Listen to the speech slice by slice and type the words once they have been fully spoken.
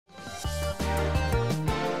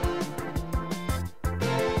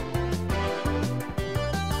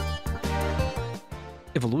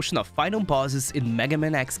evolution of final bosses in Mega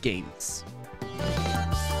Man X games.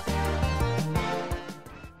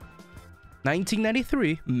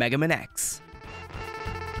 1993 Mega Man X.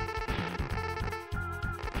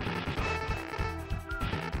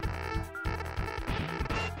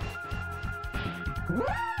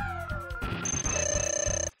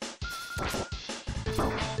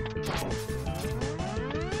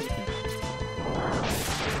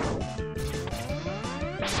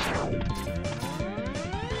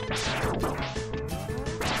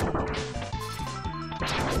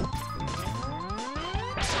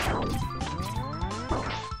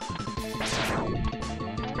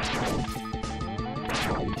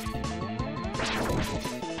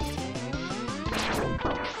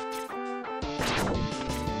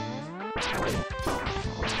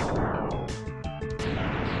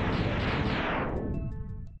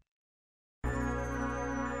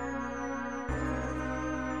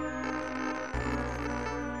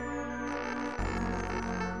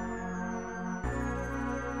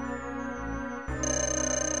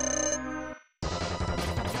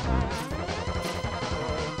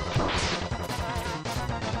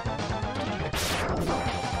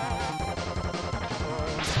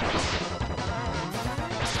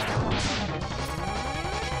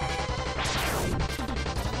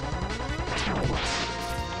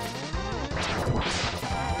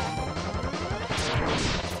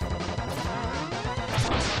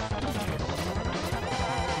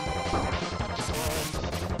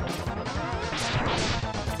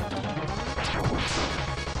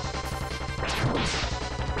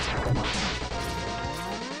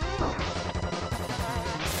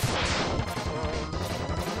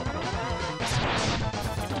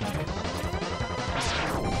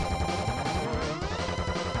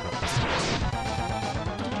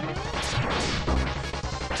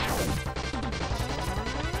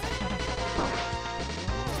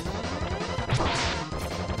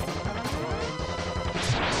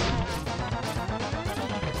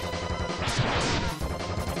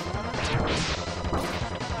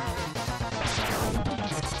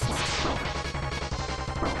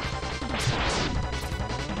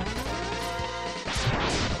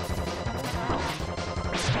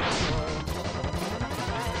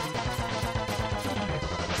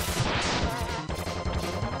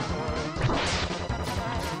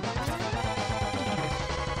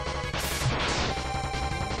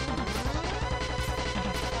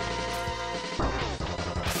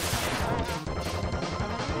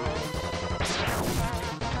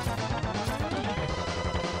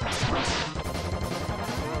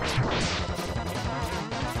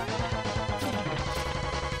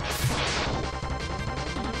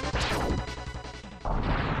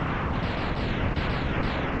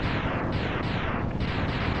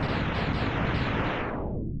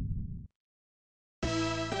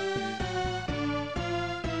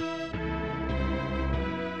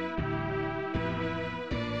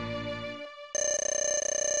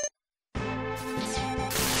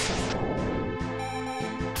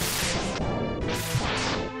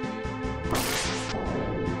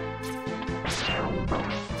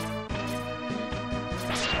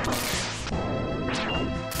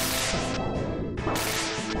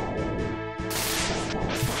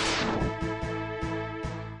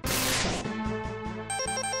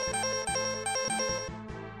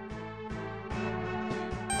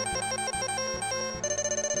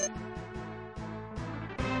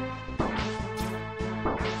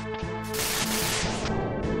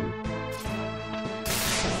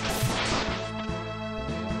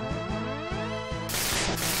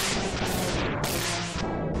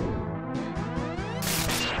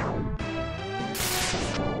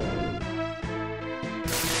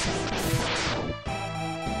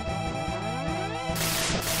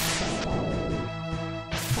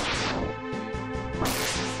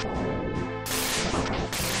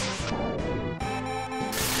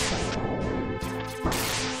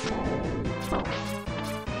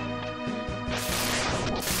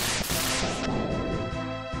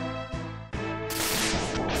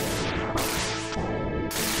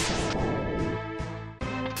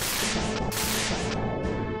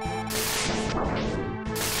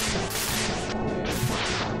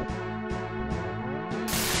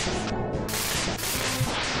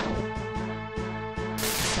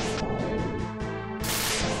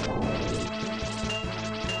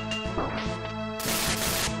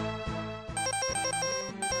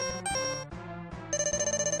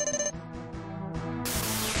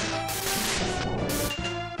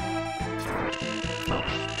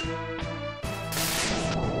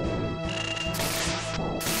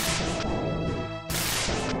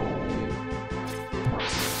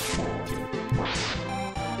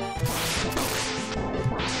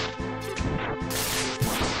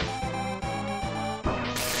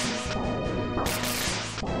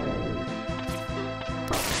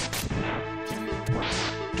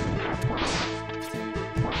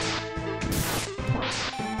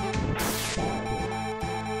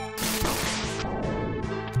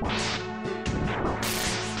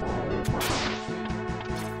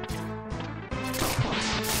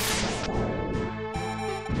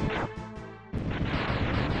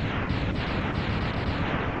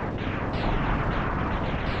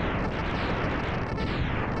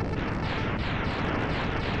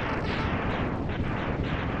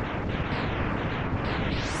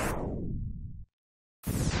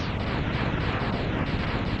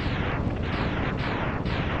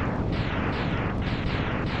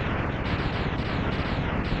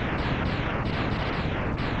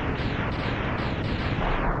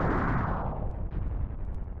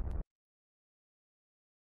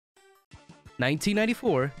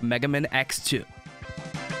 1994 Mega Man X2.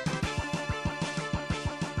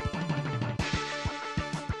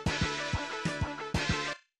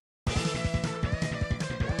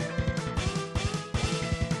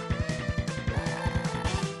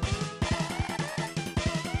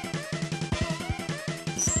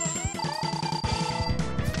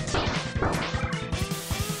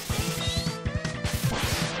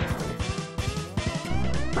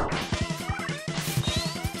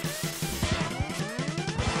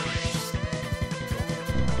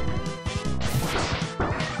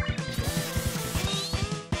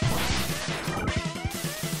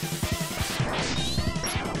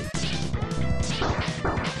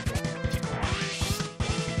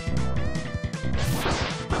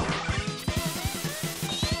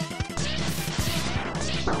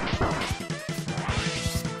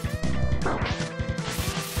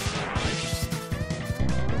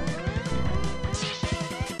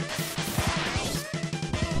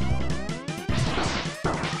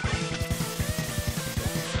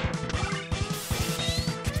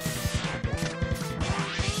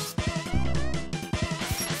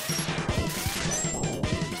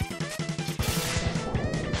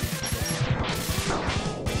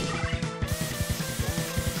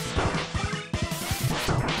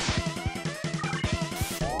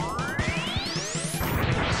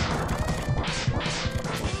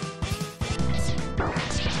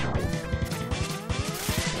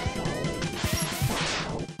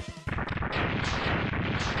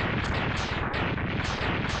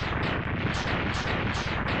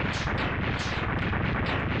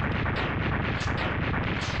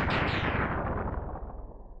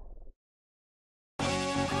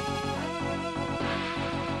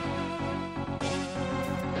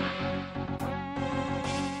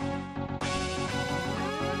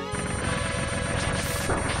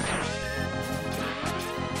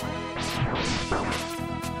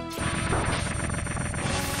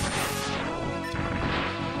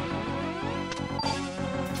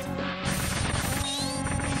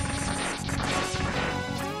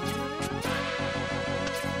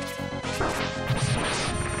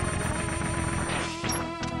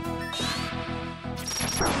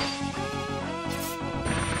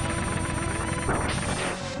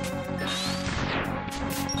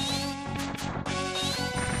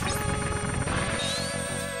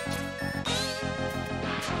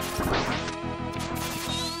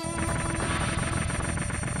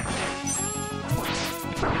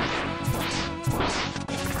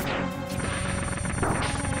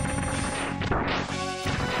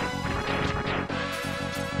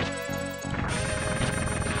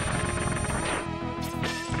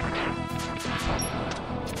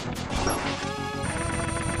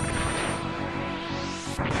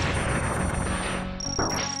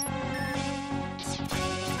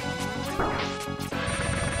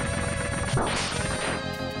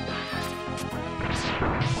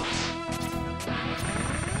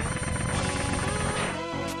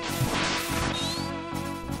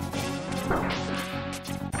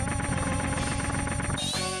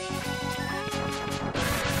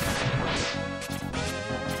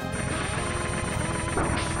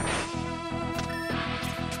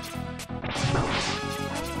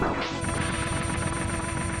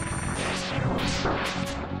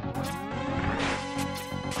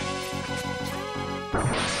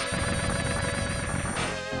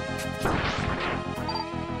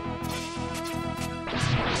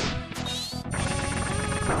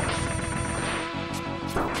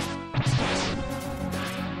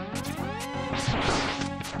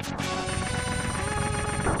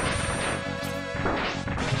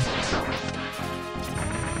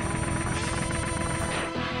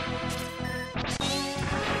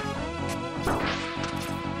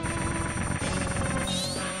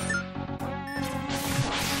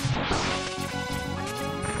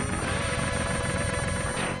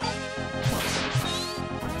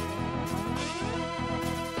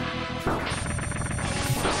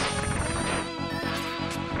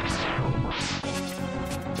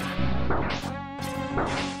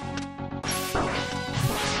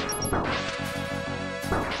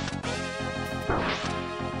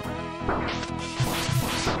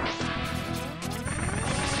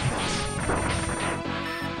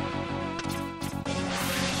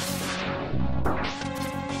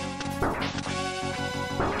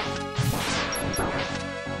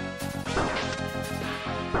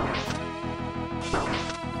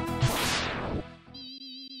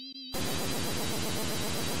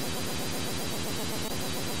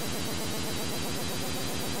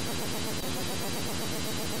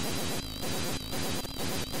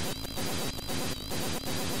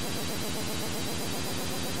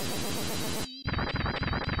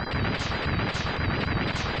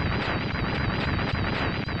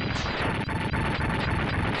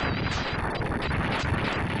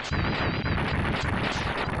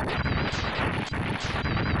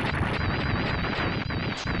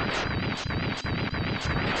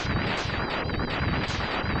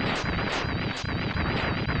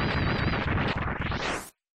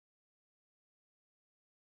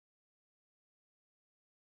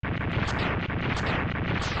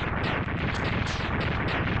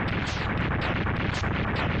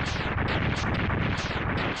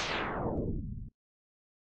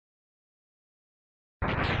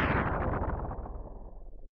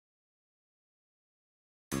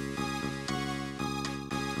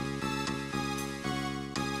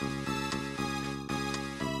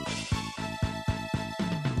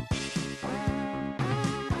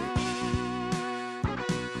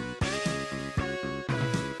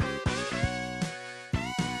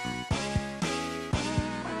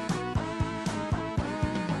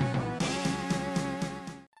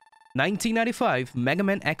 1995 Mega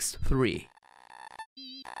Man X3.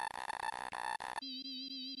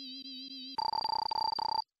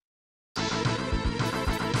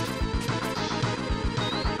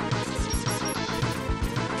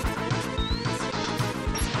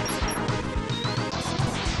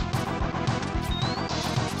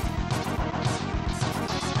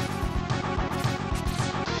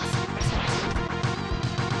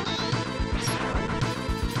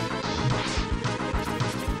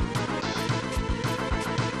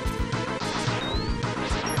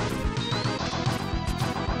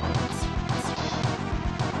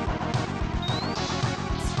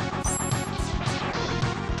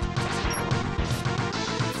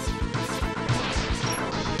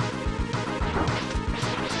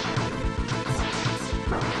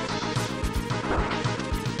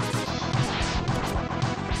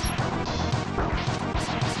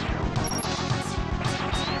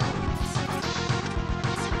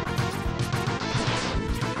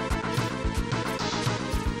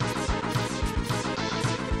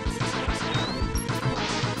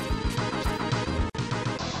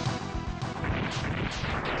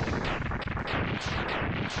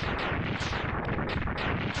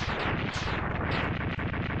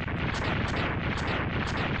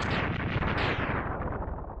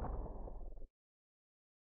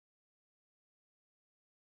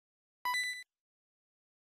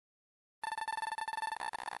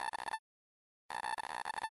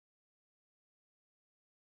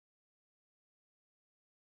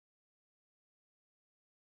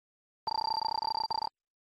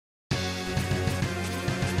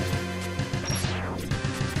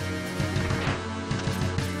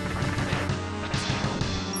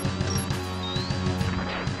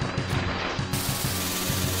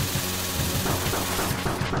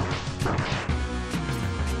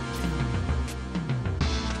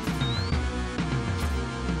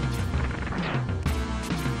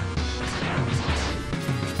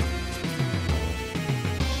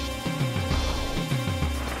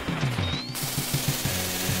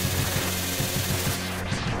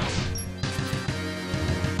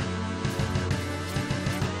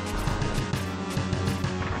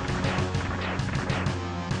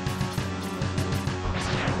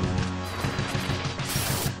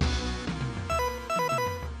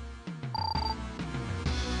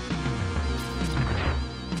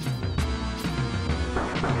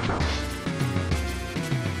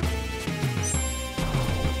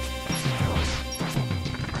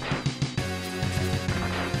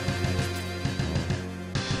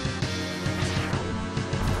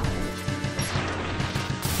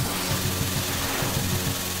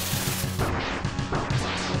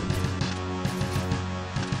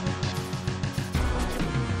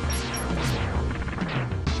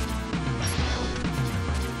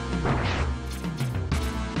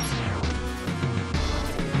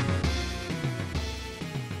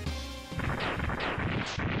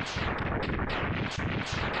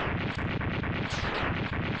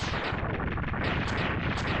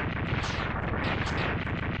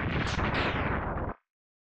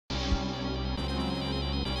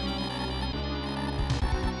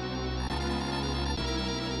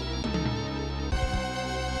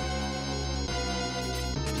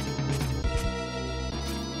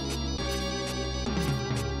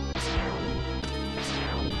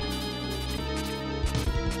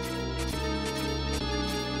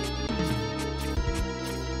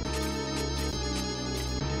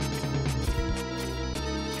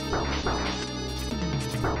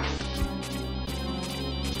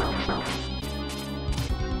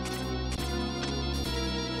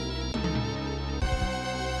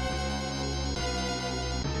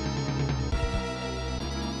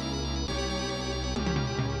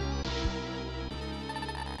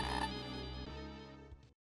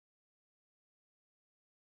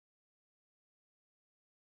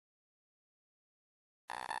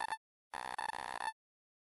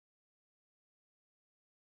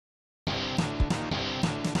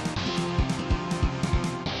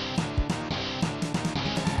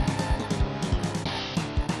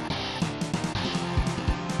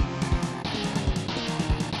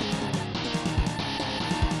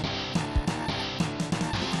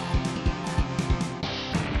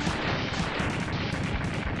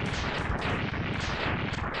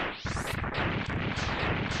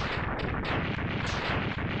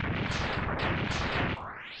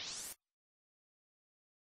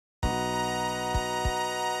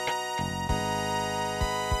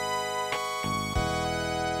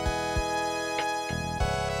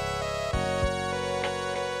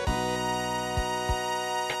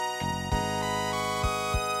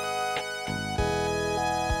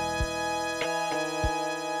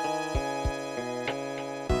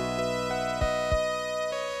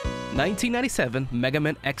 1997 Mega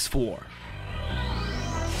Man X4.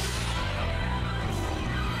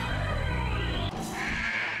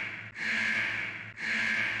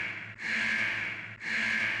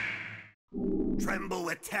 Tremble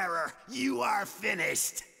with terror, you are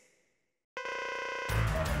finished!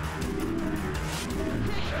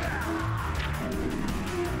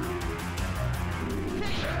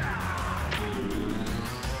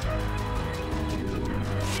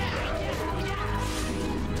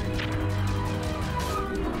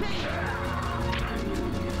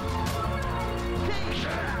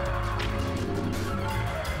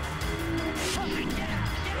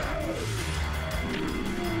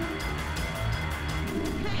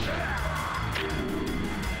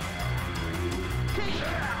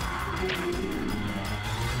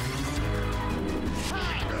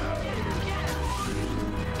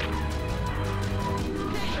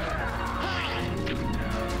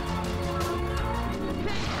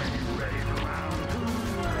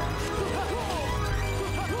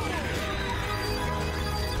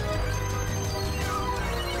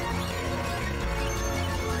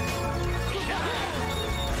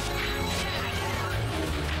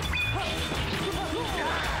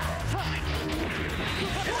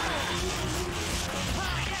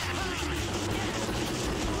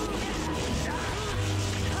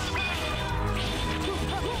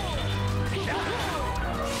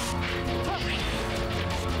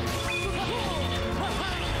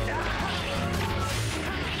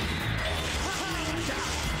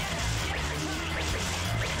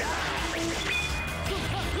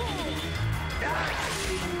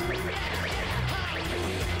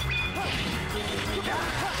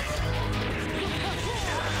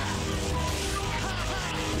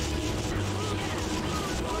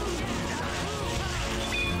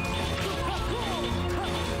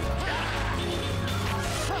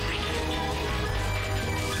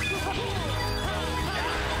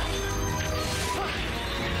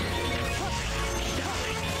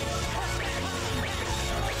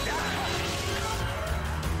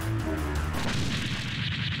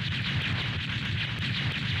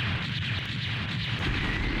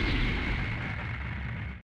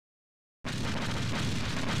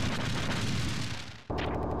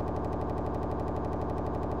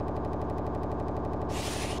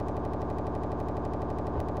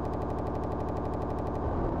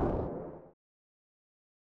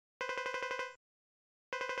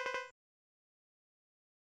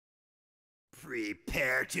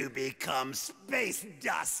 Prepare to become space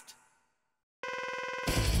dust!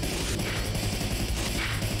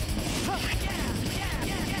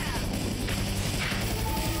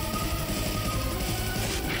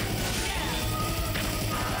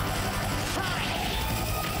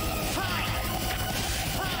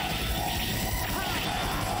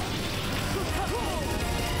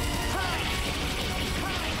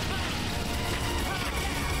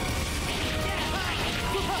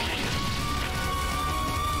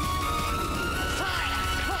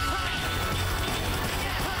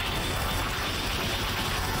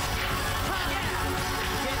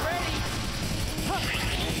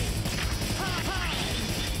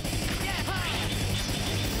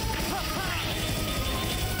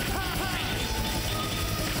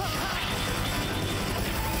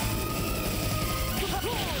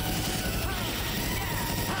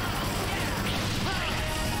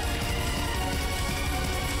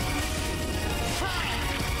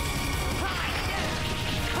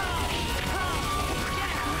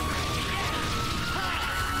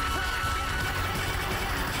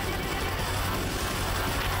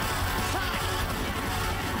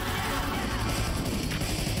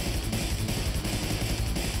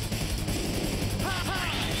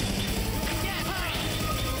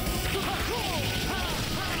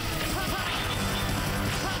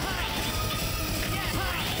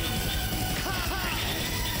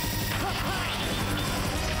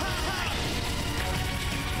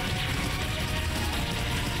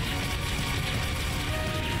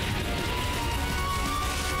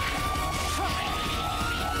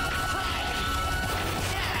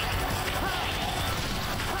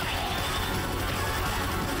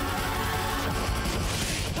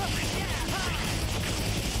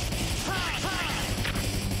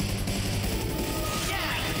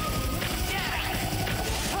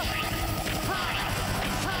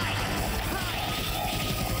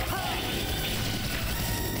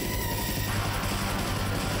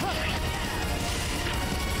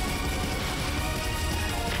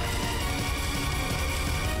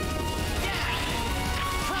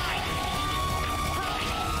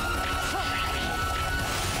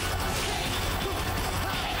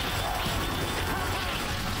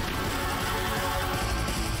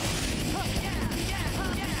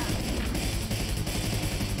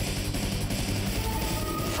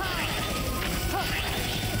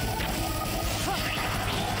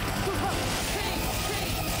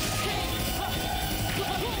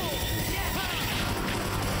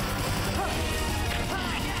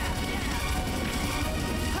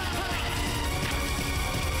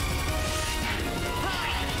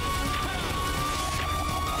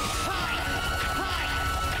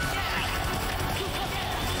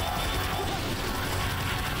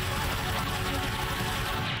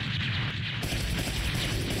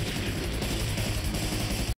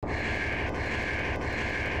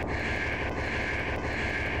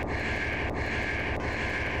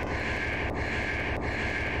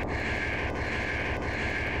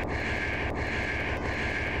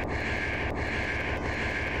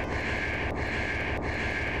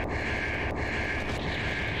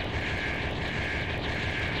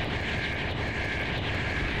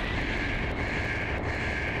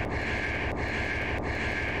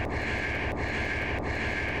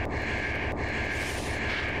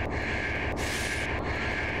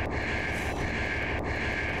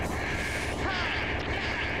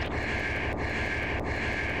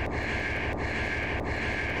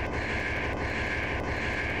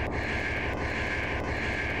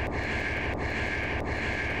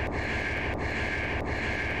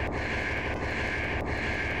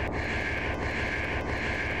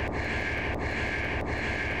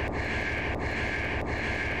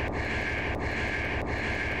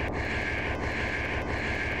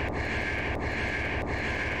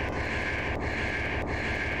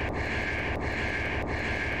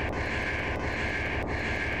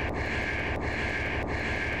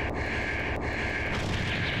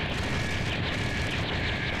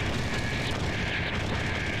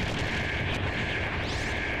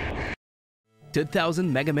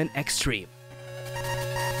 2000 Mega Man Extreme.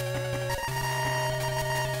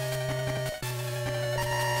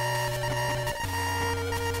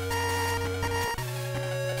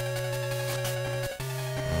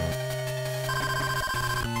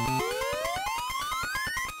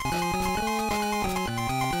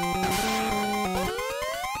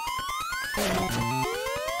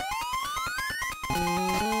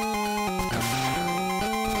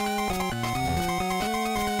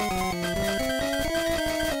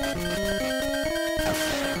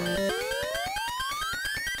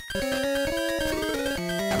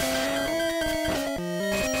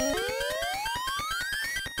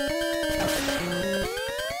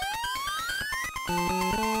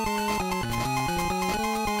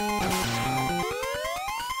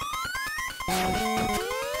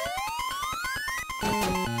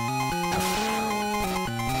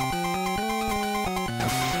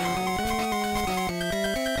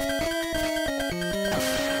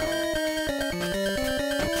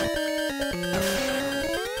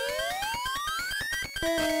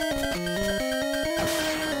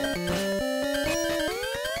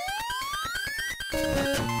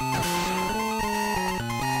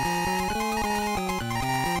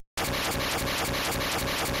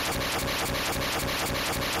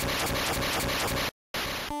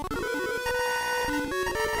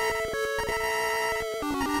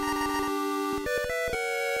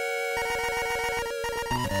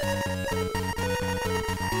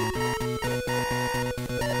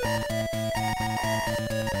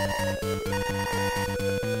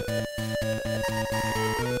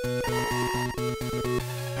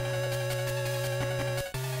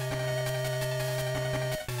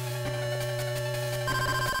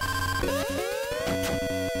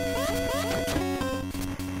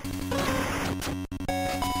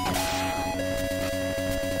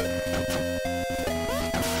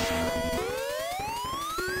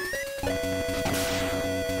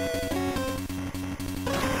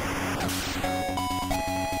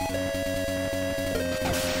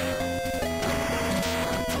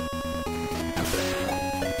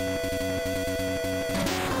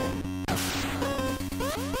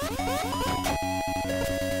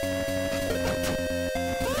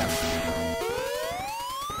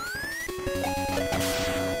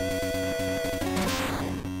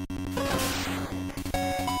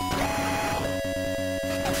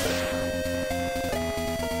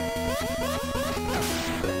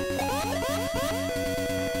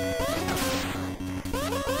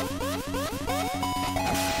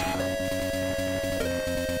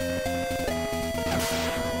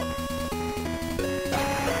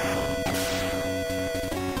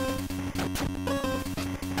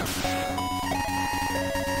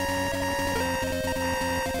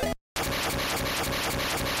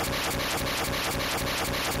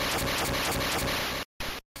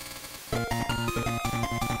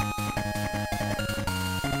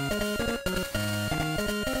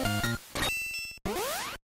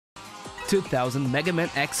 (2000 Mega Man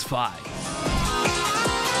X5).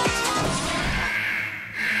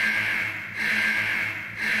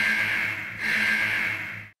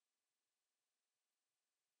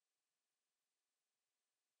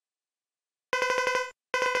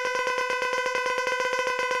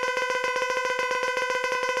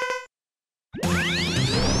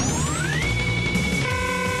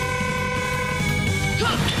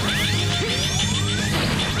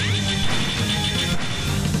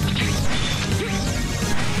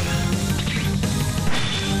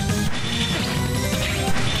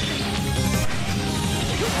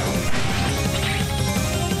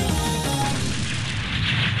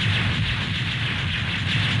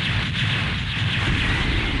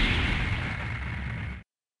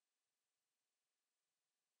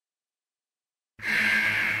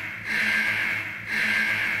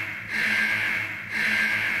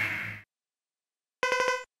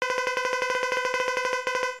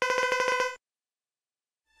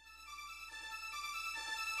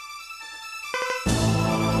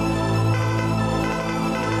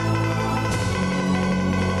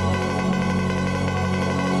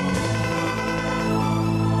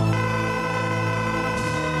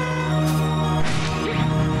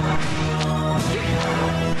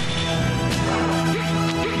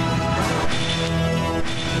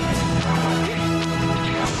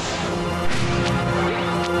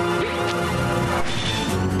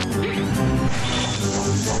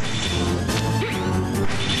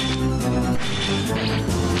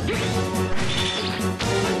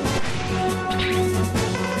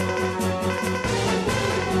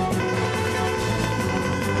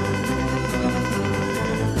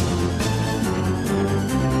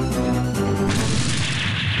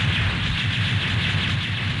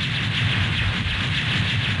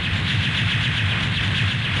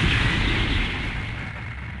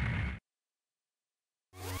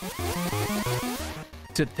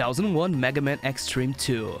 2001 Mega Man Extreme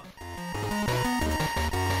 2.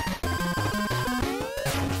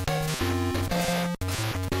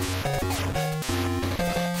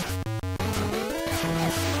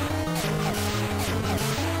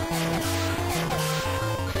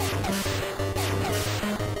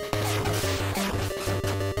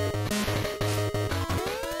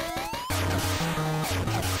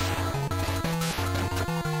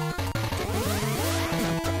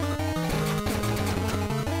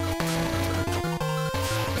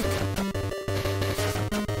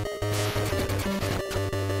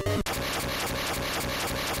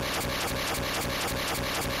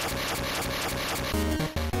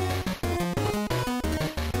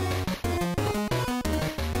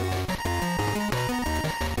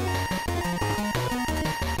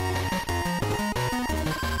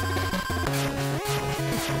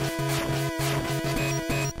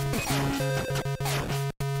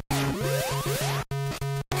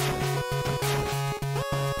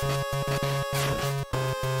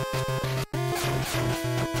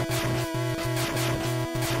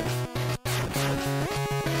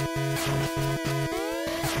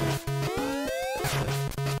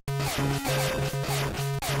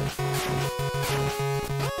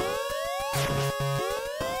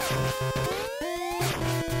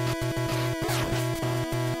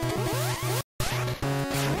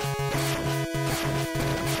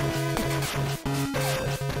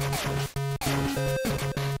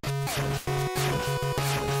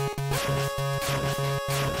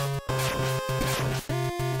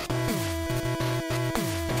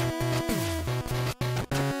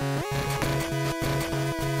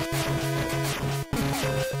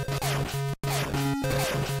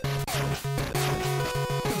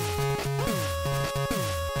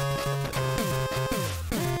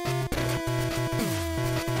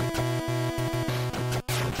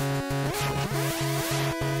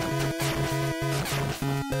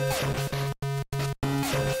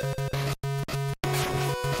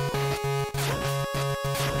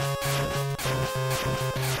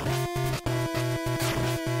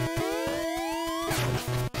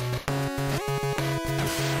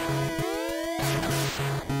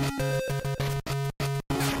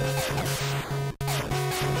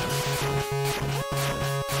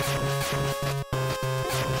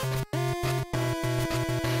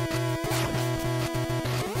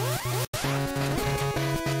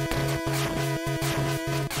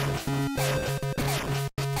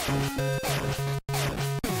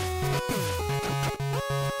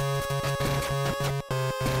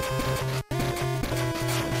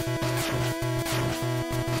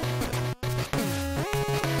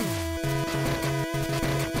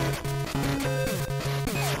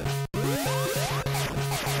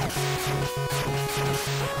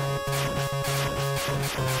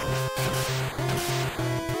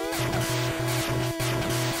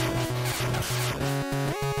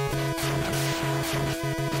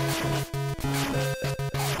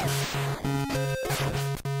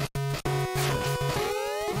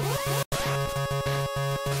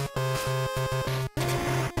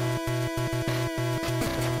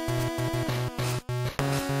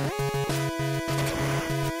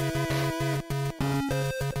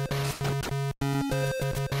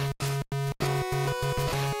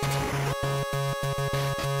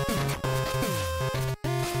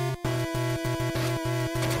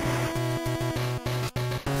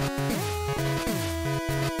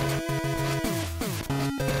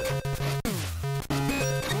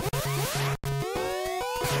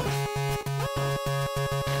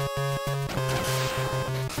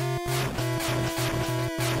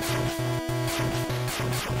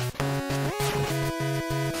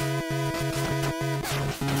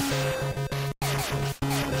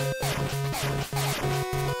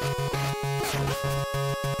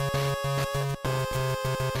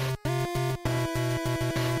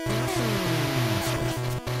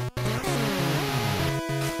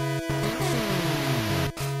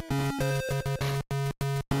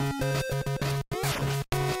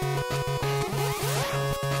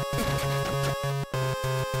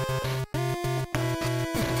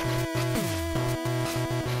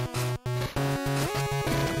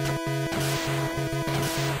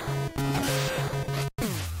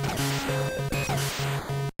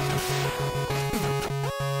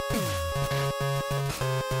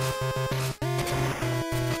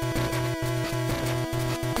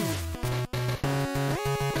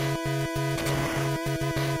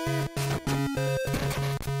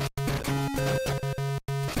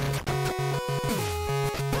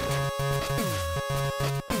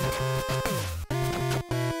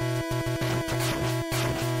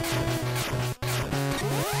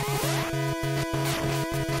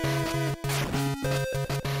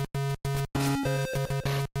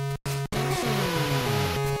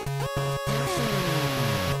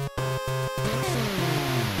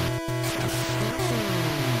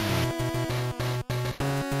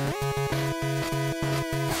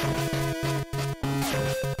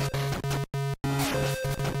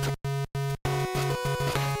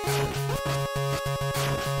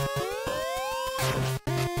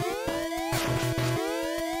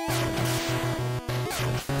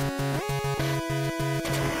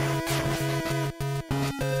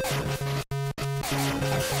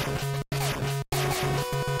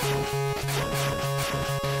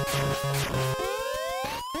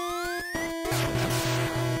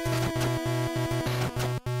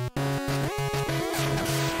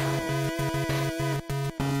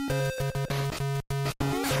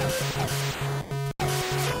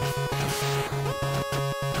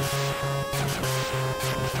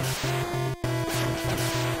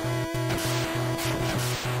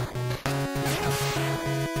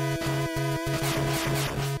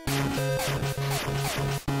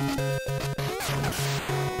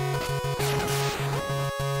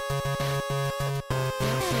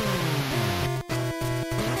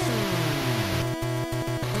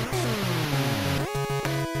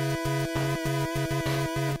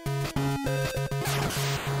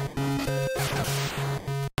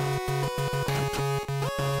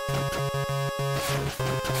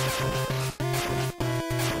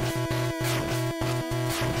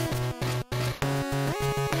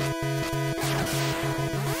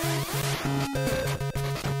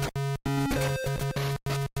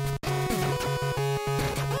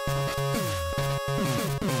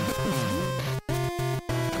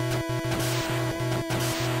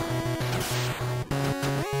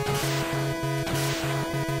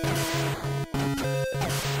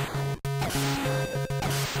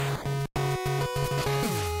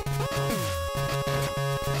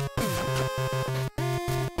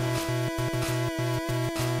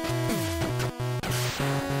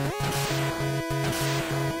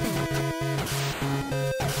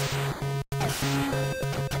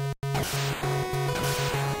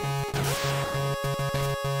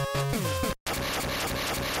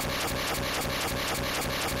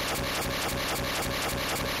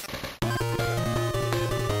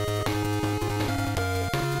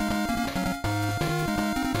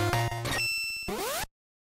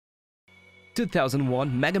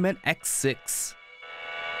 2001 Mega Man X6.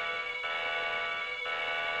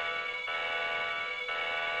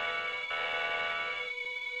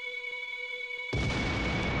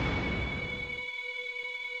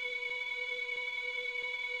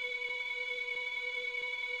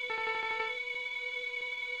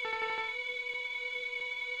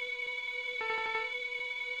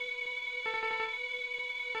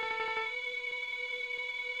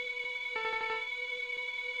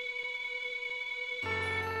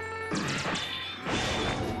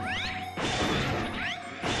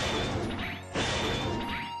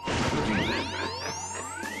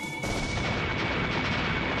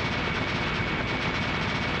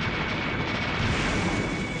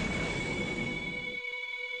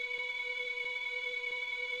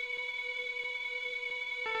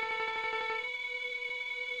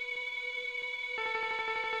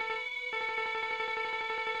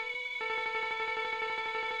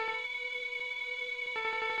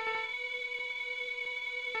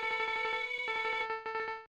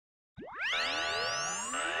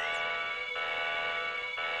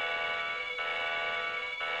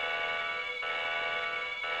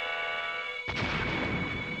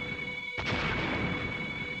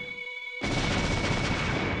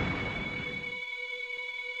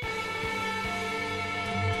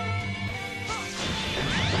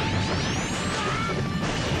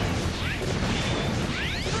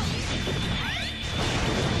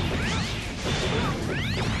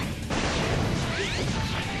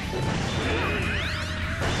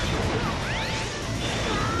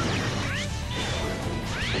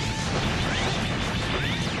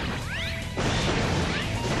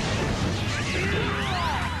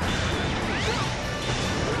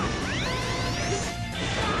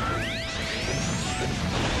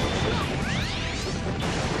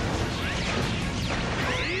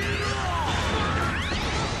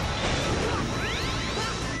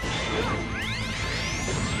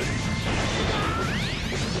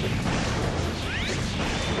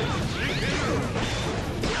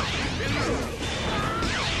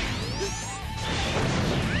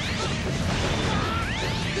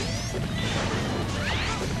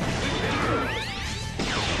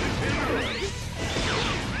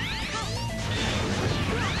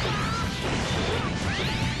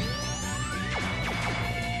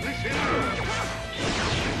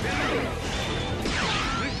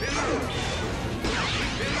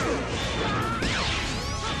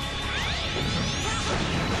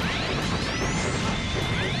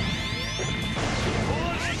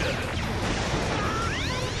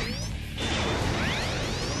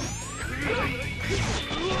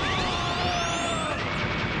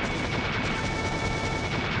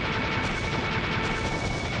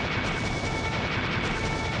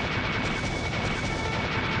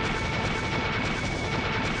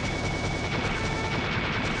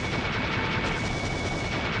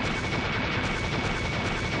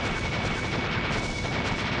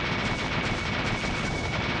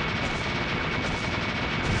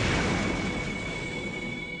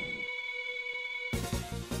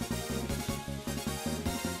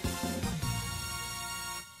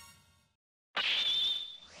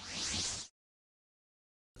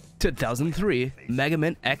 2003 Mega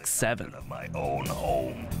Man X7. Of my own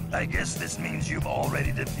home. I guess this means you've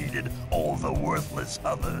already defeated all the worthless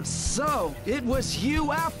others. So, it was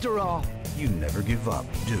you after all. You never give up,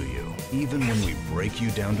 do you? Even when we break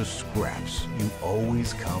you down to scraps, you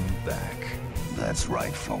always come back. That's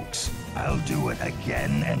right, folks. I'll do it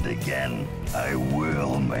again and again. I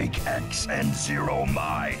will make X and Zero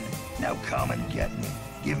mine. Now come and get me.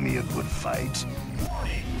 Give me a good fight.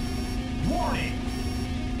 Warning! Warning!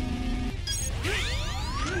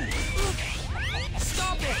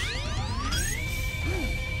 Stop it!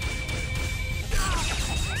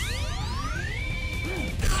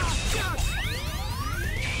 Stop it!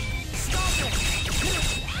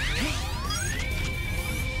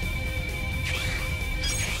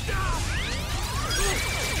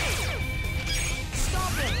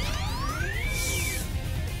 Stop it!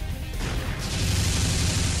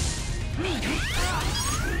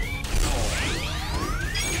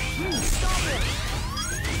 Stop it!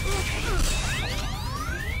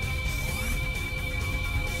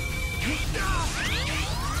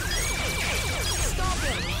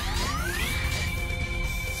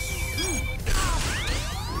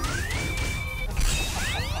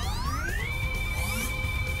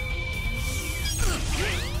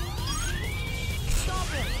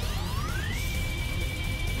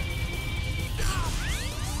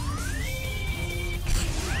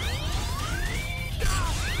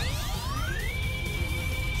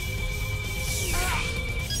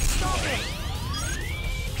 Stop it! Stop it!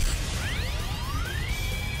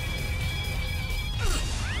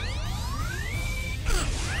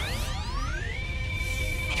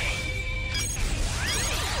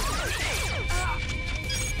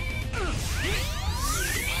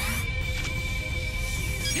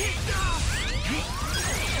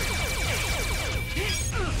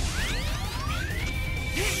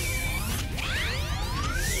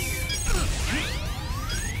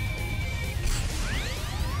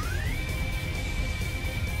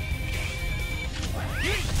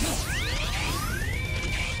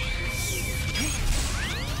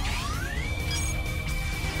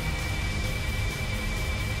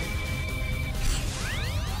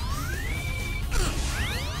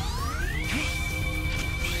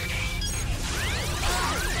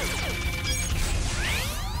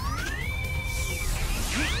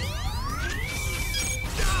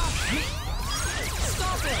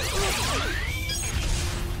 Stop it!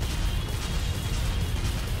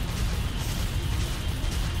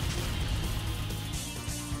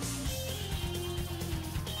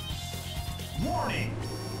 Warning!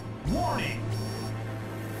 Warning!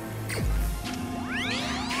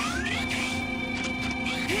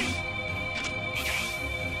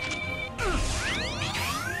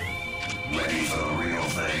 Ready for the real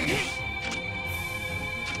thing?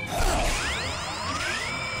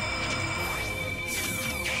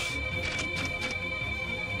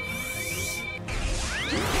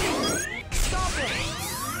 Stop it!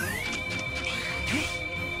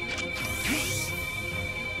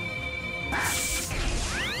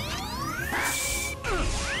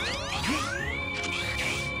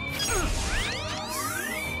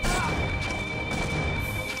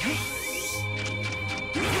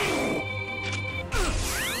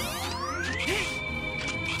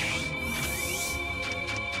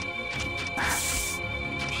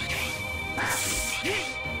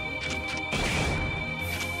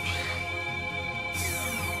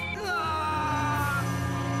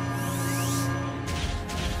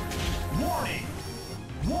 Warning!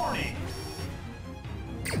 Warning!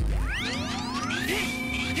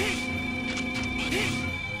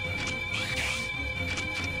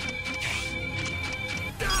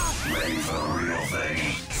 Ready for the real thing?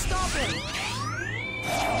 Stop it!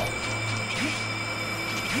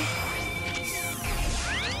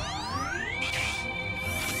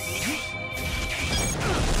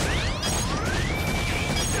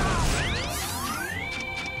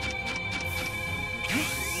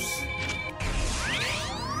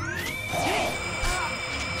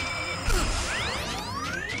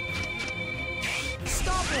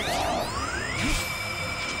 Stop it!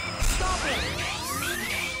 Stop it!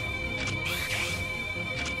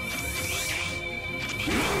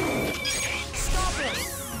 Stop it!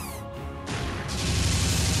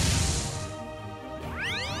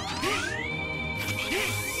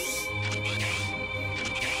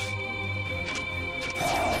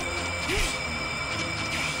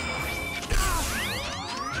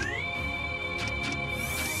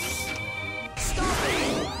 Stop it!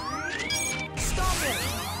 Stop it!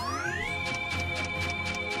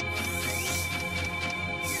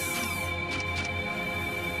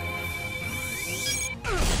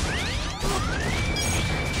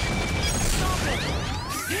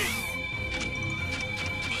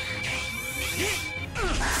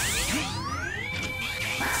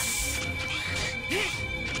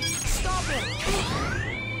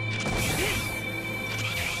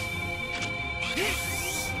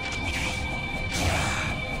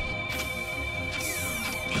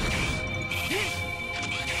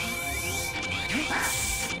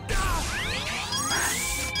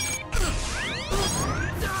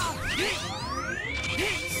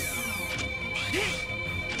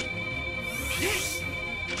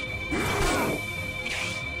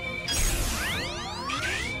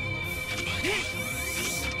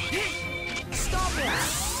 Stop it!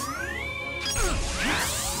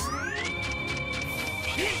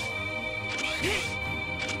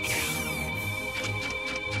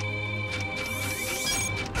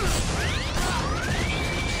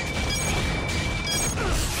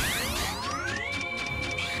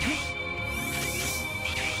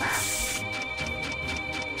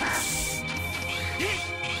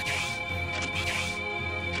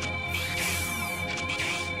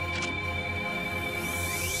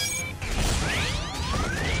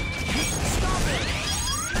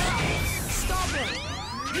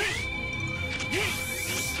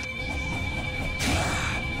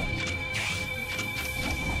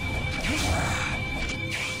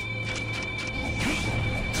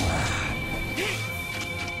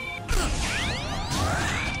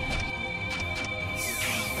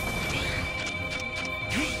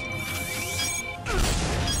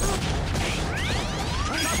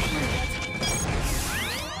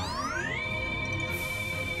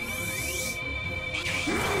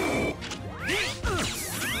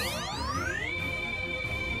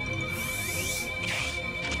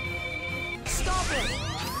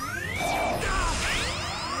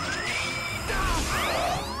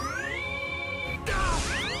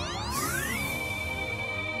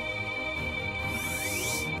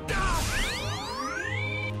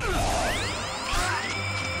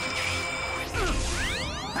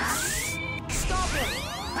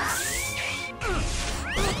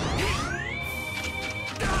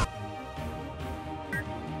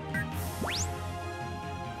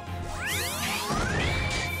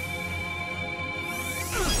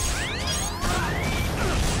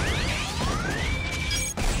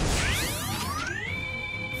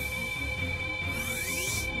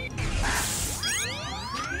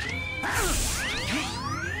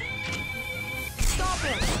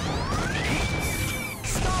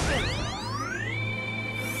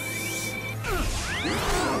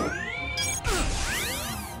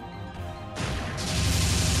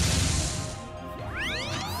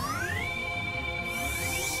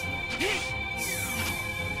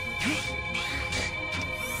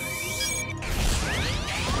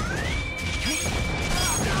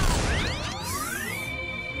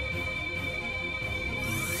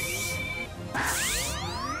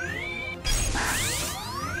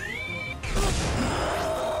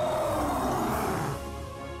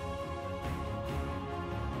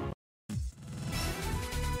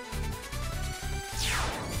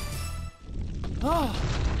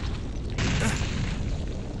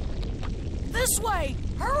 This way!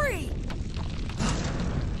 Hurry!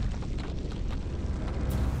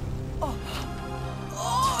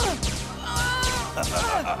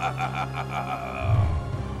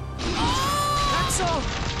 Axel!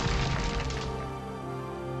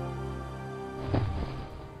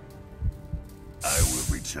 I will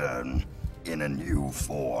return in a new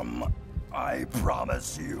form. I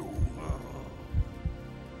promise you.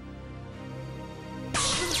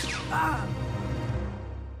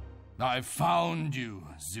 I found you,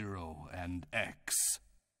 Zero and X.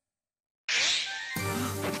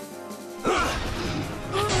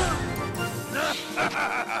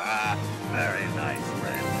 Very nice,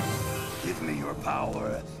 friend. Give me your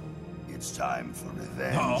power. It's time for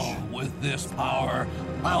revenge. Oh, with this power,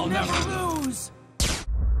 I'll never lose!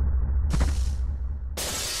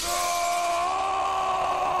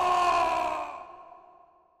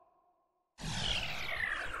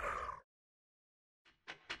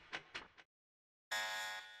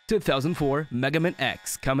 (2004) Mega Man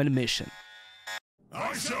X Common Mission.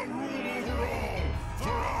 I shall rule over all, for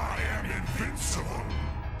I am invincible.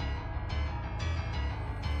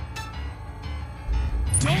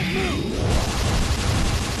 Don't move!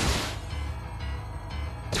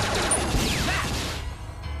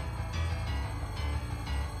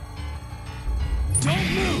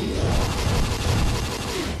 Don't move!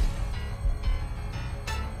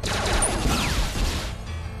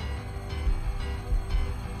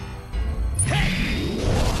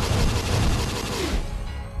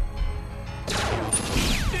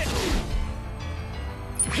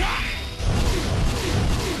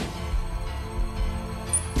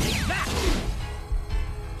 Back!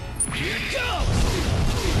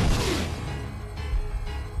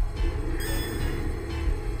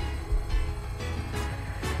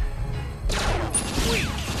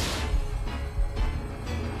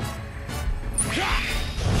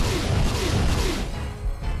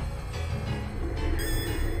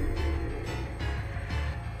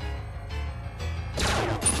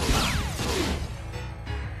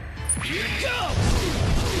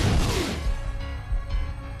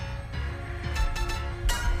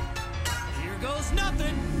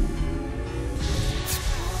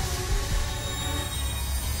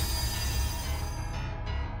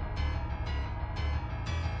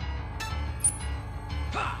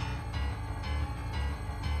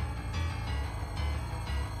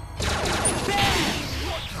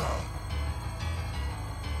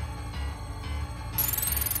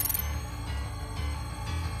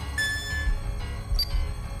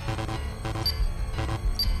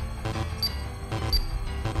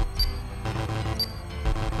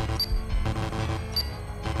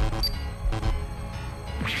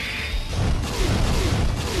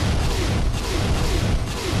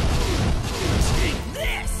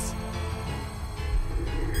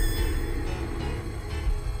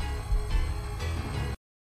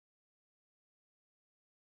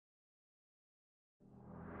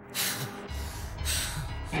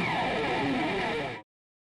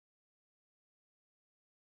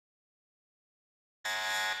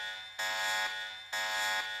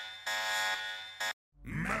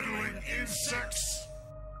 killing insects!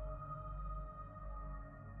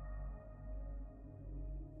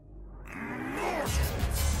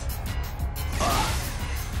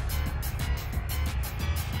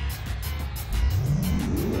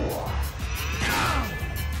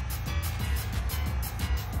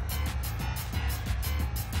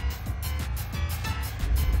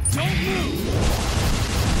 Don't move!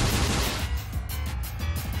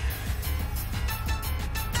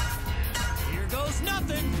 Here goes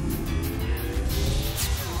nothing!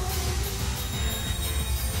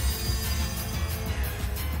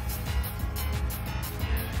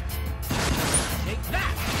 Take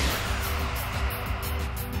that!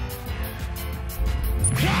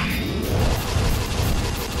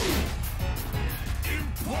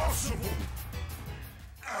 Impossible!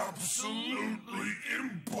 Absolutely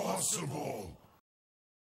impossible!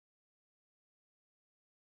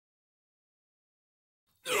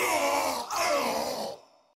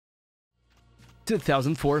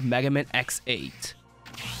 2004 Mega Man X8.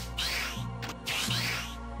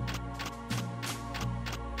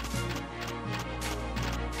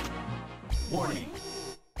 Warning!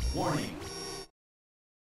 Warning!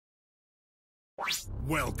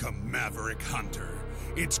 Welcome, Maverick Hunter.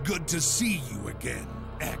 It's good to see you again,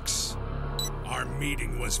 X. Our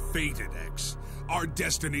meeting was fated, X. Our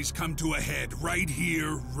destinies come to a head right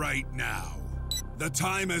here, right now. The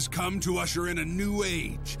time has come to usher in a new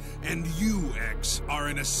age, and you, X, are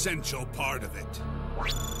an essential part of it.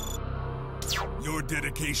 Your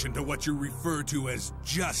dedication to what you refer to as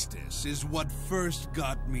justice is what first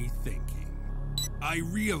got me thinking. I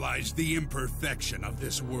realized the imperfection of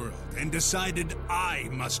this world and decided I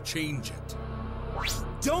must change it.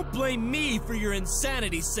 Don't blame me for your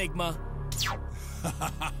insanity, Sigma!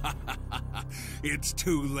 It's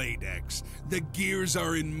too late, X. The gears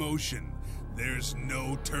are in motion. There's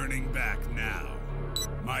no turning back now.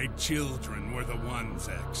 My children were the ones,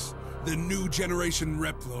 X. The new generation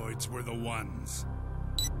Reploids were the ones.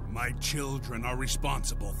 My children are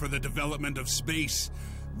responsible for the development of space,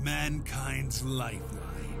 mankind's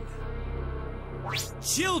lifeline.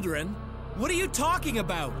 Children? What are you talking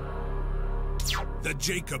about? The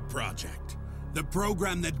Jacob Project. The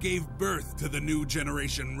program that gave birth to the new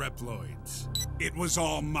generation Reploids. It was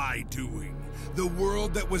all my doing. The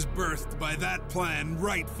world that was birthed by that plan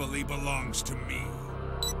rightfully belongs to me.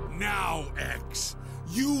 Now, X,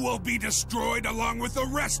 you will be destroyed along with the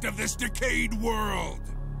rest of this decayed world!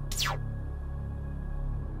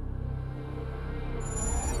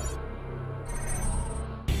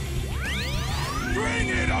 Bring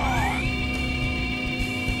it on!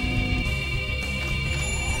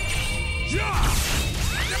 Yeah!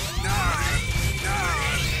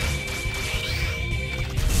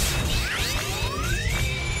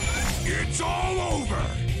 It's all over!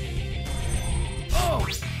 Oh!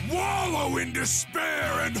 Wallow in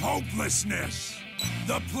despair and hopelessness!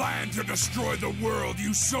 The plan to destroy the world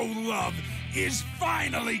you so love is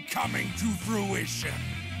finally coming to fruition!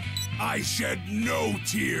 I shed no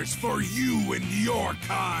tears for you and your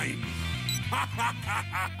kind!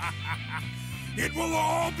 It will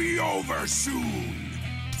all be over soon!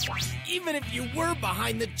 Even if you were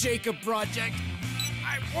behind the Jacob Project,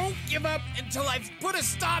 I won't give up until I've put a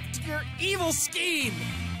stop to your evil scheme!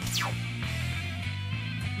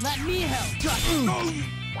 Let me help.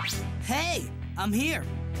 Hey, I'm here.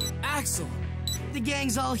 Axel! The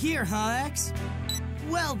gang's all here, huh, X?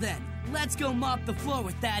 Well then, let's go mop the floor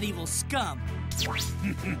with that evil scum.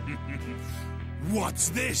 What's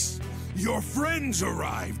this? Your friends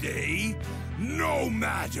arrived, eh? No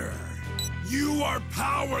matter. You are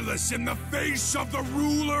powerless in the face of the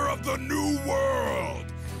ruler of the new world.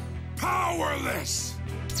 Powerless!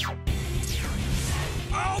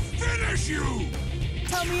 I'll finish you!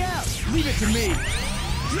 Help me out. Leave it to me!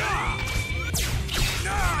 Yeah!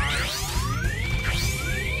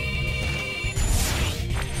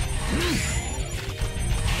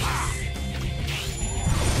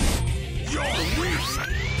 You're weak!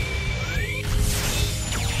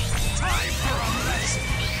 Time for a lesson!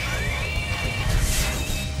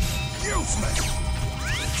 Useless!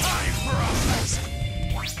 Time for a lesson!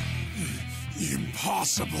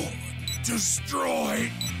 Impossible!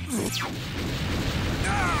 Destroy!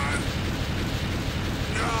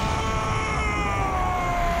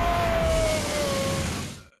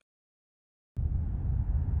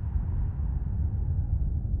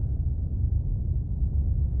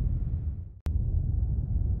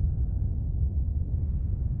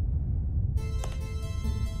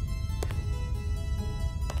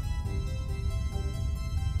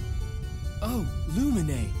 Oh,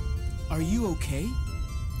 Lumine, are you okay?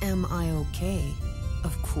 Am I okay?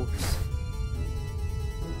 Of course.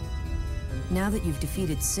 Now that you've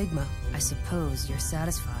defeated Sigma, I suppose you're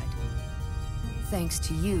satisfied. Thanks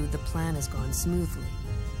to you, the plan has gone smoothly.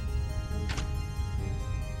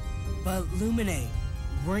 But Lumine,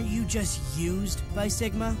 weren't you just used by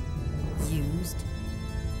Sigma? Used?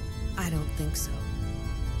 I don't think so.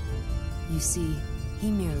 You see,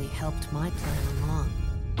 he merely helped my plan along.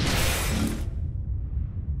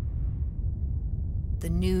 The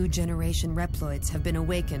new generation Reploids have been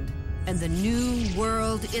awakened, and the new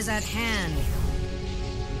world is at hand.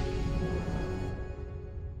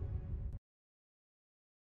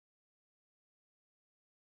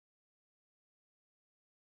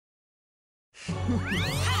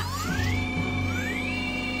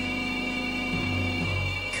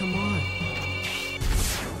 Come on.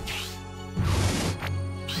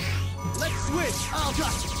 Let's switch! I'll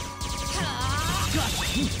got you! Got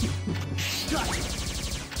you! Got you!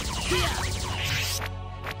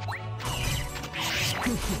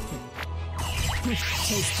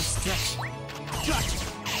 Taste destruction. Got you!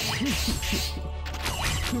 Take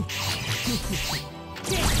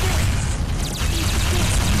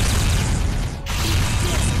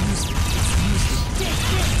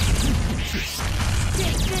this!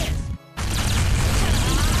 Take this!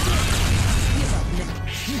 Give up now.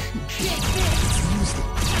 Take this! Use it.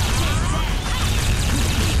 Take that!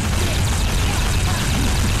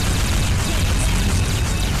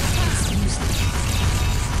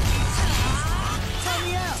 Tell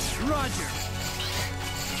me out! Roger!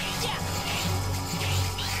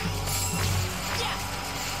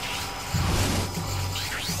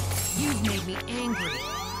 You've made me angry.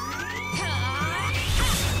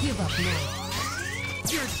 Give up now.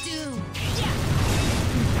 You're doomed.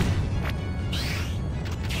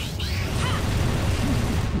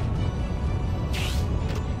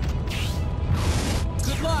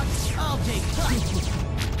 Good luck! I'll take touch!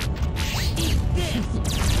 Eat this!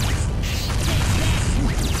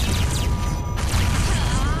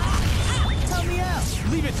 Tell me out!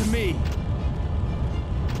 Leave it to me!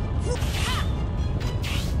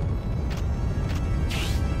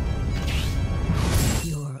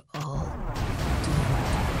 You're all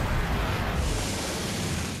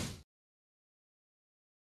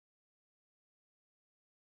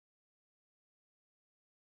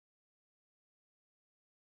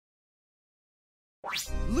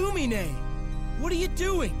Lumine! What are you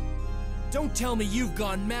doing? Don't tell me you've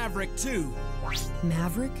gone Maverick too.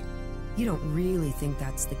 Maverick? You don't really think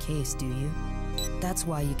that's the case, do you? That's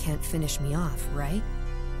why you can't finish me off, right?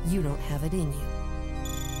 You don't have it in you.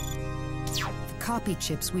 The copy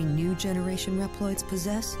chips we new generation Reploids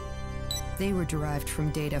possess, they were derived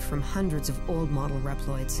from data from hundreds of old model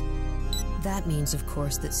Reploids. That means, of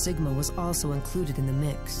course, that Sigma was also included in the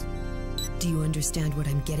mix. Do you understand what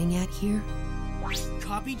I'm getting at here?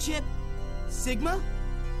 Copy chip? Sigma?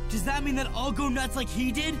 Does that mean that I'll go nuts like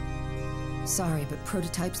he did? Sorry, but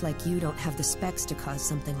prototypes like you don't have the specs to cause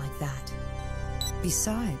something like that.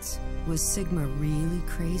 Besides, was Sigma really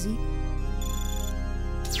crazy?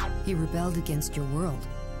 He rebelled against your world,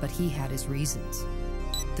 but he had his reasons.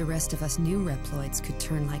 The rest of us new Reploids could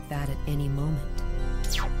turn like that at any moment.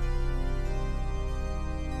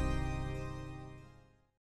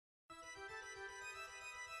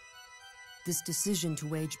 This decision to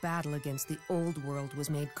wage battle against the old world was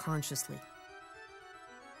made consciously.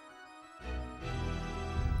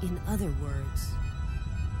 In other words,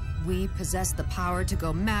 we possess the power to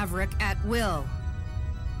go Maverick at will.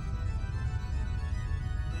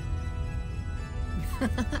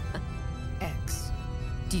 X,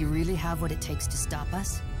 do you really have what it takes to stop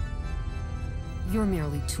us? You're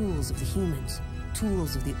merely tools of the humans,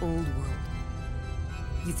 tools of the old world.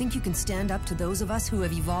 You think you can stand up to those of us who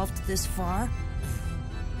have evolved this far?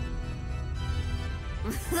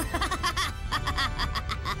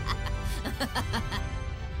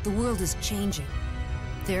 The world is changing.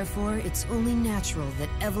 Therefore, it's only natural that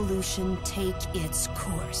evolution take its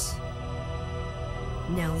course.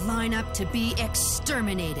 Now line up to be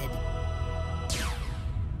exterminated.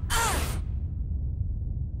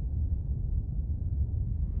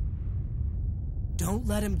 Don't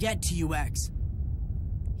let him get to you, X.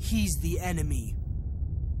 He's the enemy.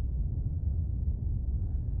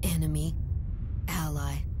 Enemy,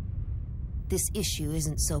 ally. This issue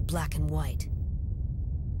isn't so black and white.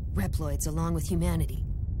 Reploids, along with humanity,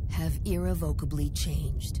 have irrevocably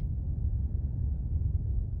changed.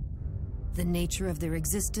 The nature of their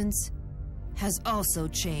existence has also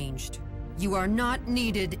changed. You are not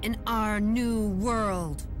needed in our new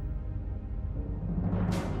world.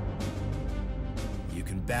 You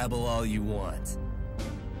can babble all you want,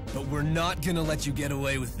 but we're not gonna let you get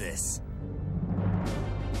away with this.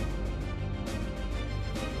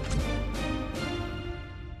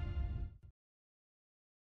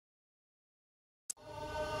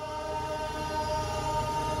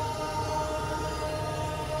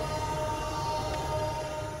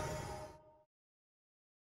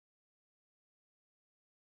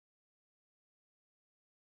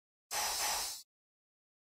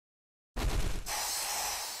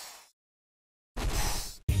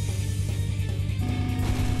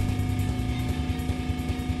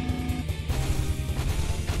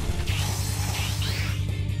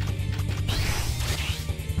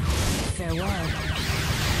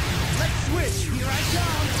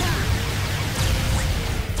 Fragile attack!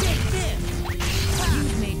 Take this!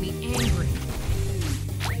 You've made me angry.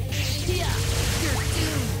 Yeah! You're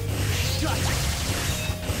doomed! Gotcha!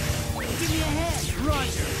 Give me a hand!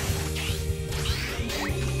 Roger!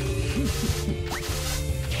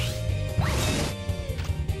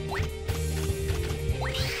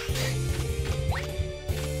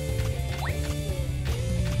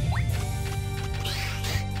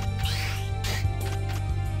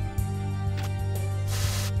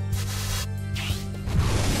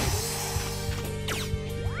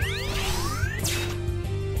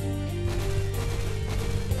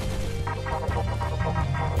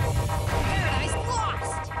 Paradise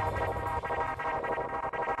lost!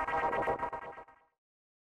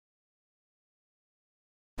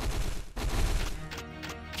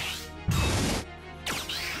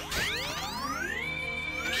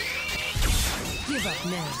 Give up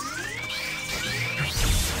now.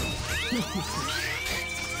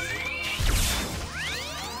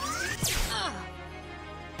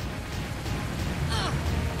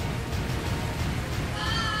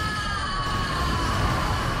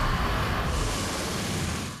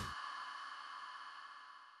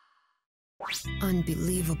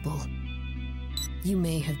 Unbelievable. You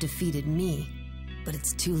may have defeated me, but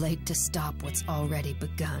it's too late to stop what's already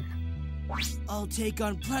begun. I'll take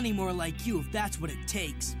on plenty more like you if that's what it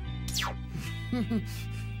takes.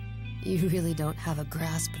 You really don't have a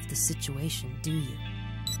grasp of the situation, do you?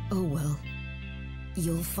 Oh well.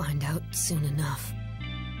 You'll find out soon enough.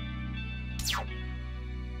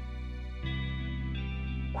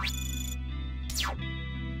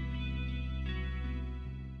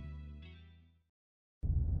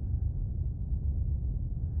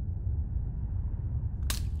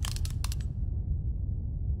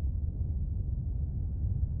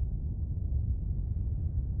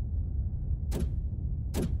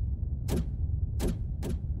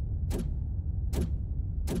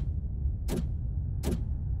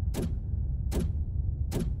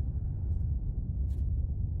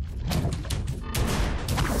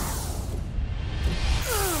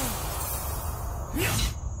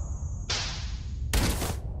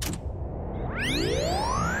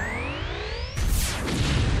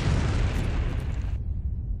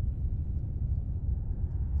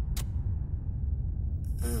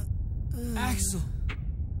 Axel!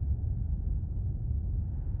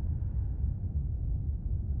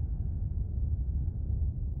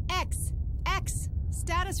 X!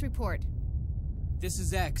 Status report. This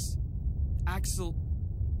is X. Axel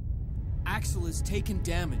has taken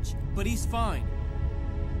damage, but he's fine.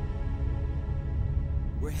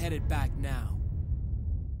 We're headed back now.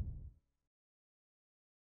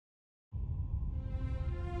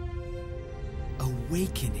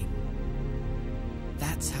 Awakening.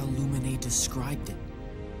 That's how Lumine described it.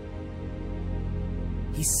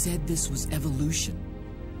 He said this was evolution.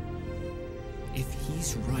 If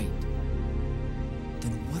he's right,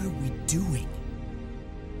 then what are we doing?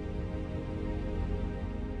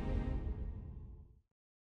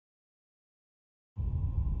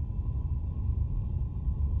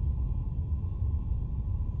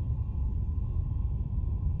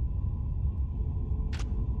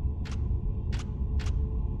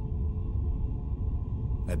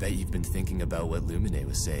 I bet you've been thinking about what Lumine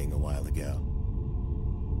was saying a while ago.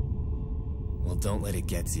 Well, don't let it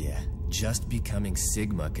get to you. Just becoming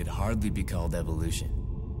Sigma could hardly be called evolution.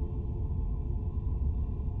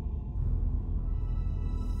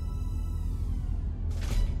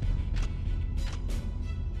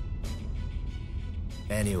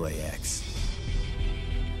 Anyway, X.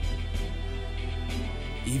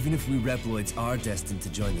 Even if we Reploids are destined to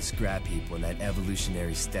join the scrap heap when that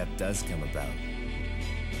evolutionary step does come about,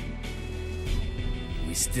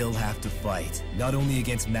 we still have to fight, not only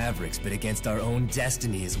against Mavericks, but against our own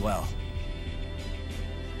destiny as well.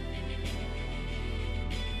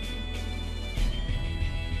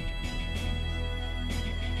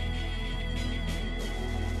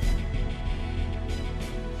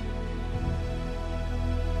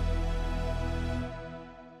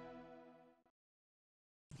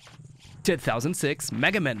 (2006)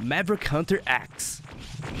 Mega Man Maverick Hunter X.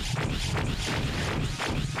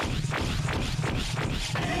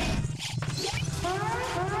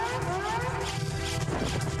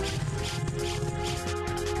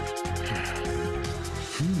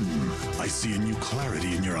 I see a new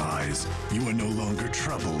clarity in your eyes. You are no longer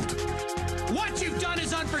troubled. What you've done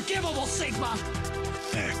is unforgivable, Sigma!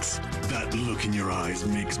 X, that look in your eyes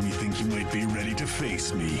makes me think you might be ready to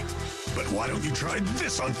face me. But why don't you try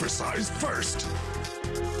this on for size first?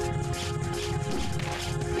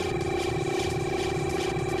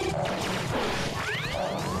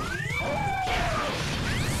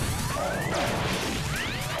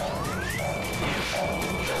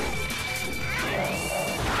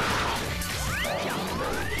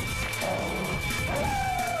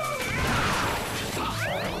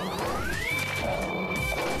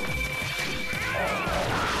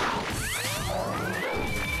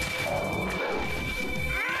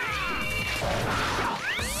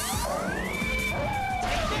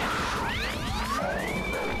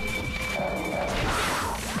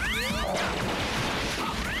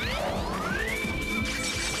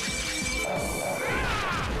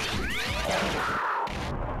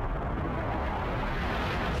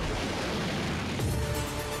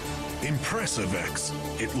 Impressive, X.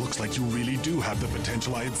 It looks like you really do have the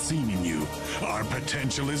potential I had seen in you. Our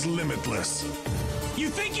potential is limitless. You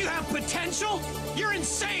think you have potential? You're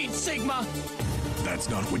insane, Sigma! That's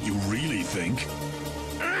not what you really think.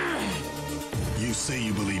 You say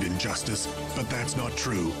you believe in justice, but that's not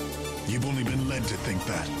true. You've only been led to think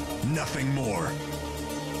that. Nothing more.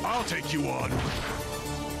 I'll take you on.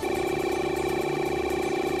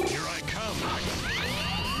 Here I come.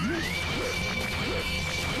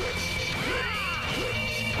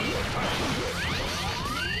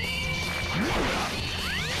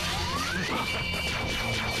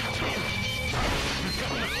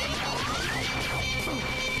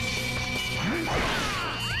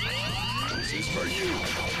 This is for you.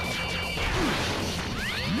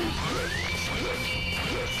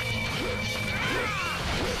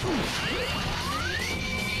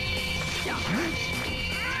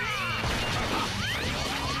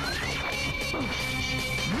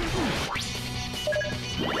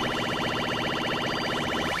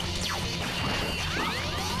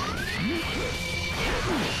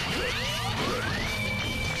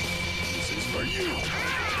 This is for you.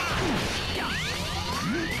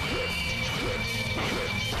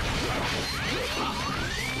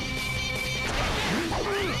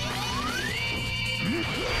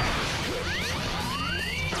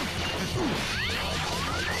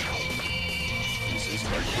 This is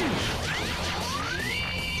for you.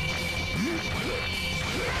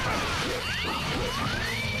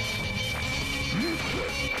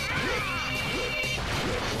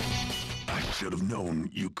 I should have known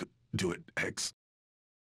you could do it, X.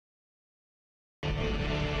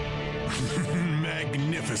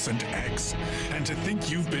 Magnificent, X. And to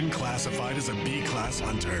think you've been classified as a B-class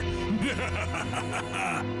hunter.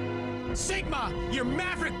 Sigma, your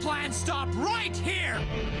Maverick plan stopped right here!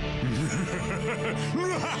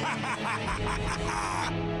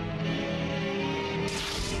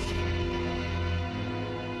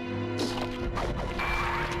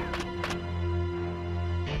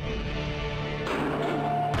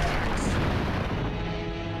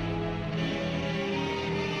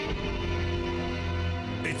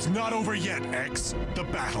 It's not over yet, X. The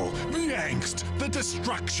battle, the angst, the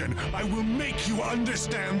destruction. I will make you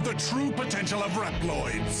understand the true potential of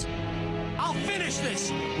Reploids. I'll finish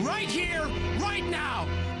this! Right here, right now!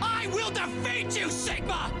 I will defeat you,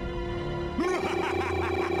 Sigma!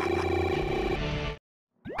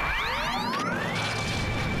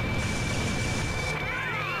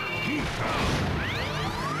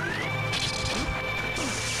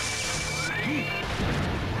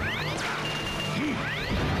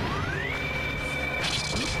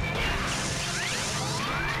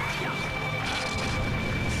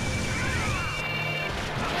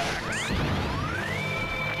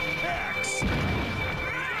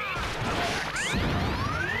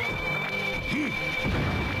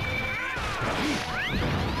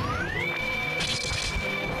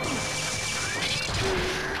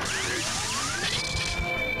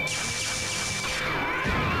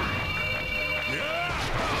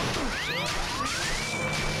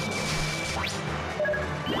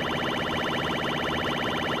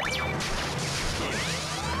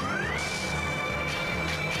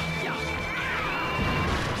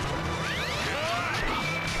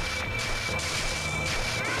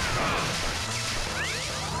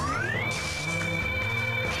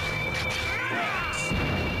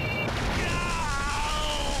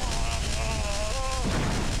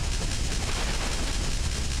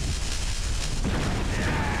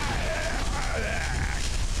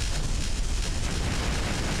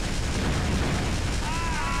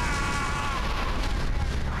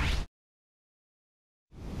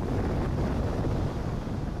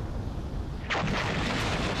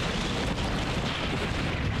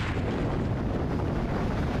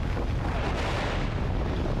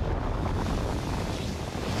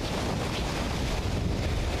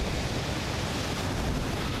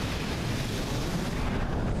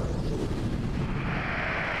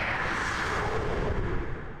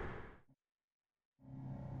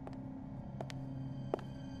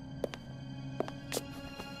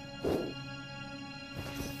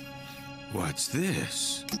 What's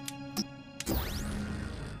this?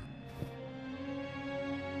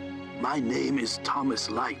 My name is Thomas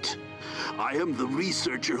Light. I am the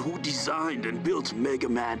researcher who designed and built Mega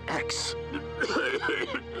Man X.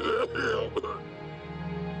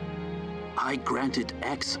 I granted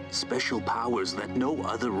X special powers that no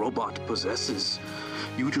other robot possesses.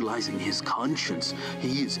 Utilizing his conscience,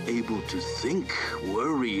 he is able to think,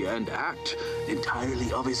 worry, and act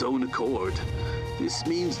entirely of his own accord. This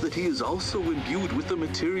means that he is also imbued with the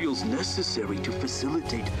materials necessary to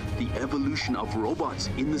facilitate the evolution of robots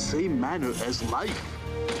in the same manner as life.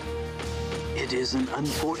 It is an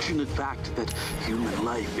unfortunate fact that human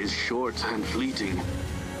life is short and fleeting.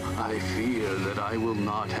 I fear that I will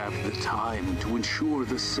not have the time to ensure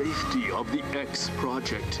the safety of the X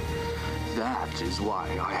project. That is why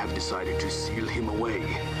I have decided to seal him away.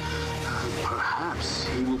 Perhaps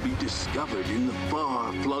he will be discovered in the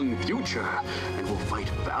far-flung future and will fight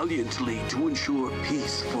valiantly to ensure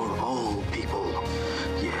peace for all people.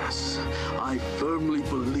 Yes, I firmly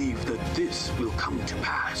believe that this will come to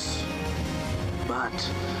pass.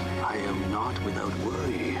 But I am not without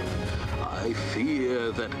worry. I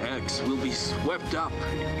fear that X will be swept up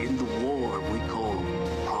in the war we call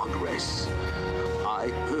progress.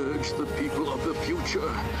 I urge the people of the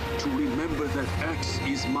future to remember that X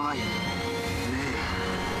is my, nay,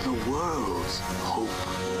 the world's hope.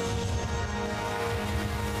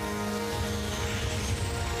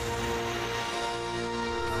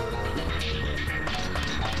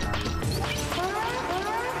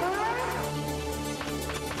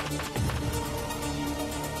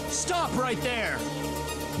 Stop right there!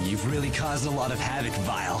 You've really caused a lot of havoc,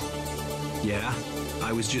 Vile. Yeah?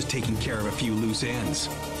 I was just taking care of a few loose ends.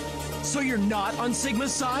 So you're not on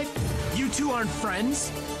Sigma's side? You two aren't friends?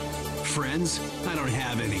 Friends? I don't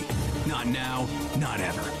have any. Not now, not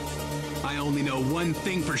ever. I only know one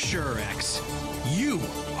thing for sure, X. You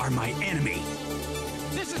are my enemy.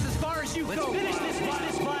 This is as far as you go! Let's finish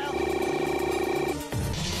this, Vile!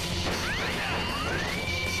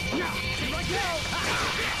 Here I go!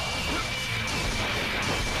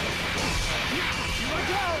 Here I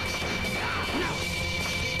go!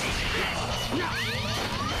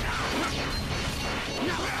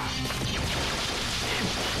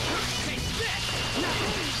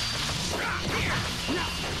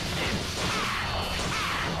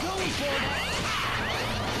 Going for it!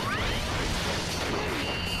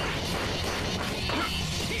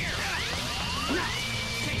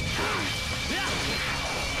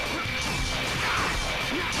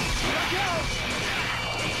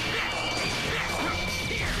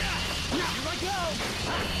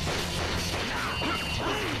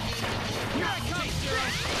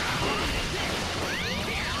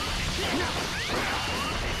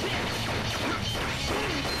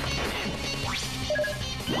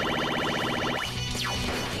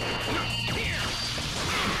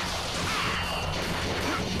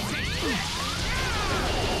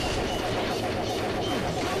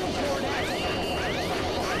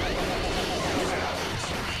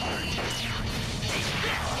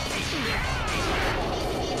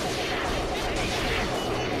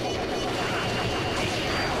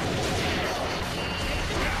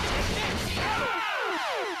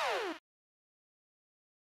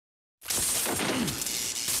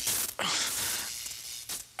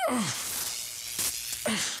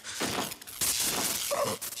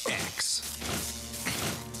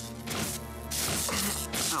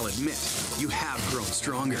 I'll admit, you have grown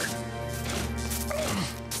stronger.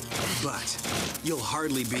 But you'll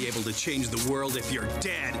hardly be able to change the world if you're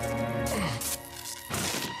dead.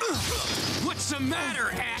 What's the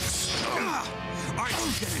matter, X? Aren't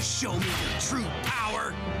you gonna show me your true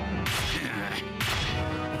power?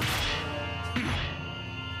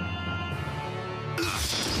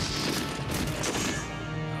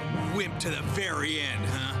 Wimp to the very end,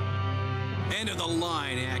 huh? End of the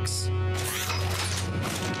line, X.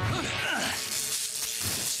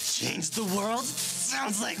 Change the world?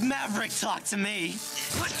 Sounds like Maverick talk to me.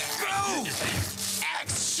 Let's go!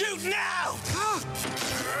 X, shoot now! Want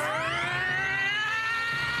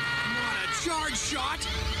a charge shot?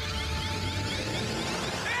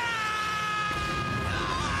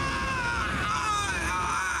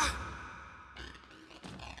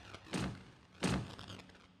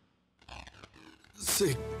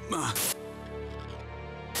 Sigma.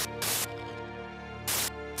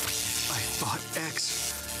 I fought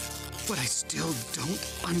X, but I still don't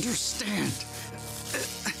understand.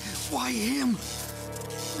 Why him?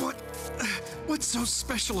 What's so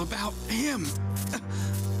special about him?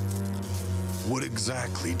 What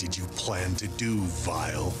exactly did you plan to do,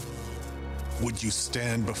 Vile? Would you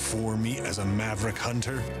stand before me as a Maverick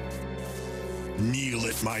Hunter? Kneel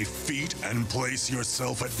at my feet and place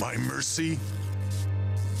yourself at my mercy?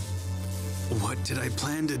 What did I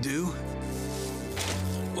plan to do?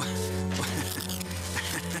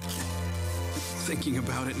 Thinking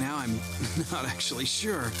about it now, I'm not actually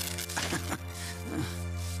sure.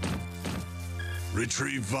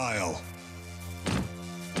 Retrieve Vile.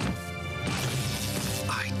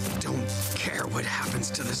 I don't care what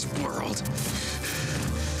happens to this world.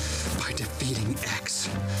 By By defeating X,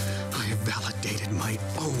 I have validated my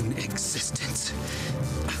own existence.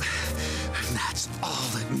 And that's all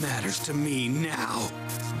that matters to me now.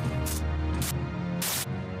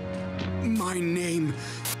 My name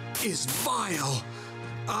is Vile.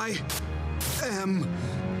 I am...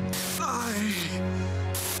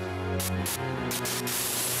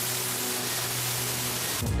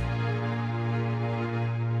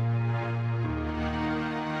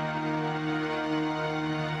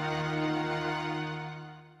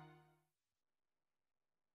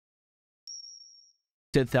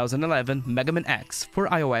 ...2011 Mega Man X for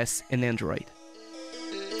iOS and Android.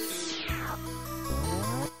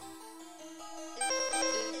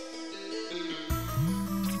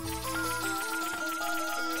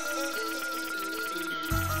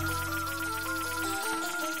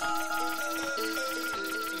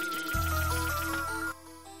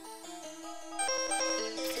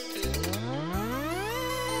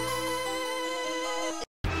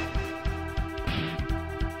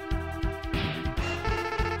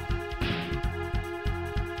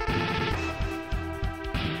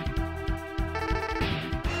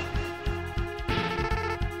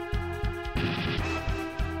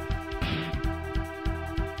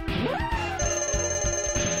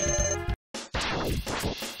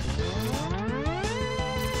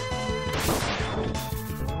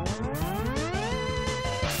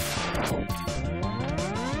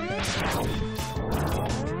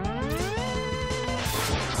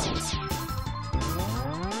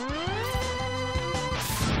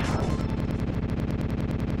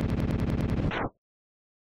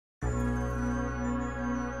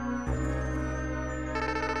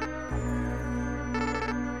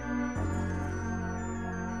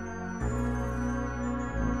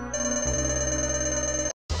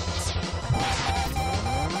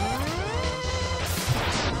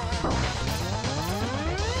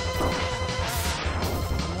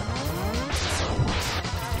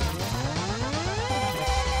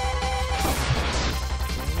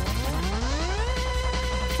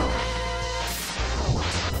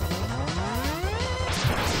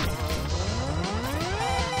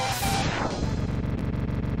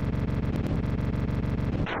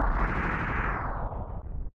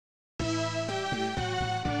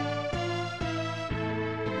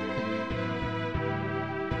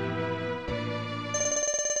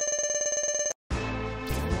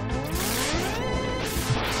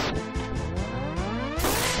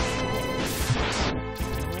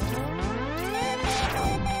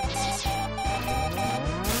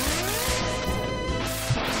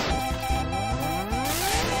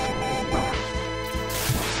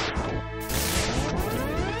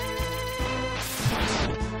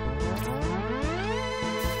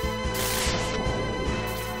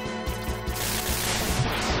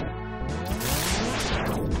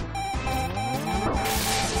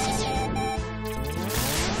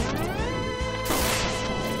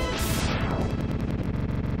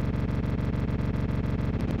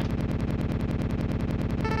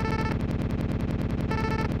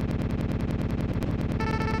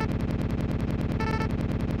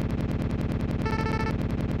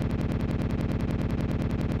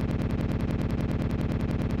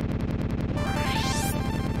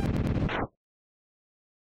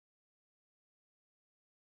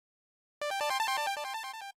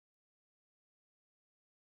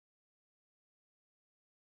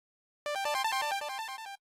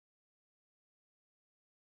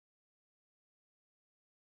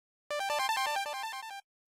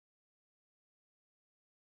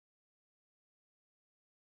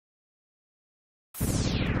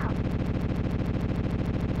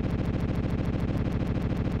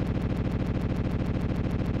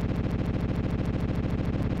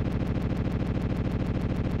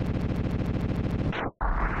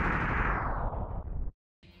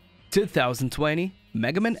 ...2020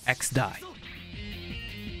 Mega Man X Die.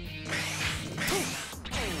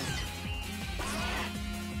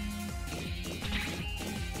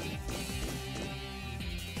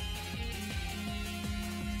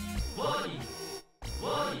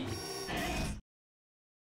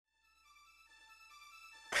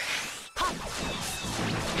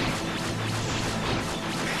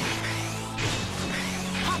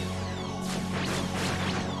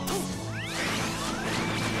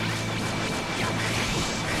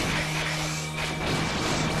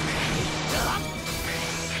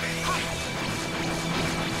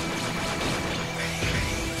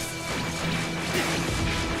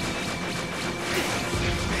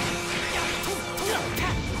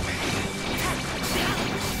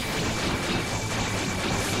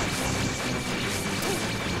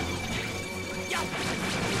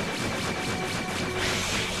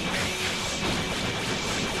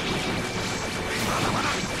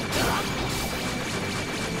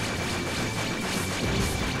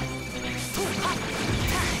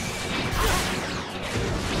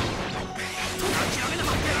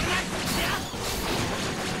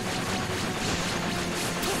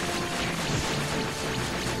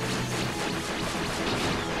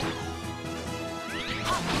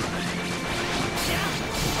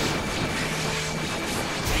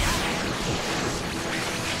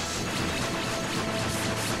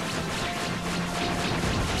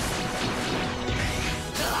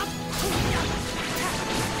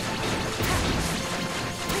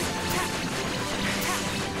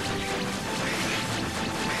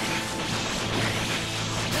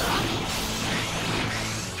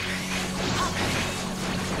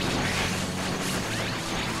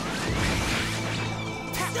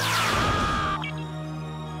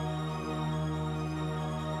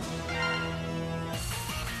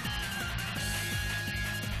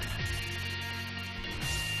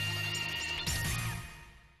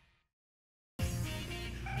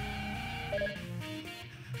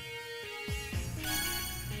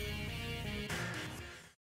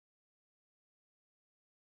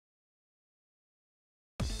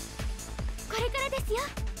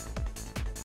 ya?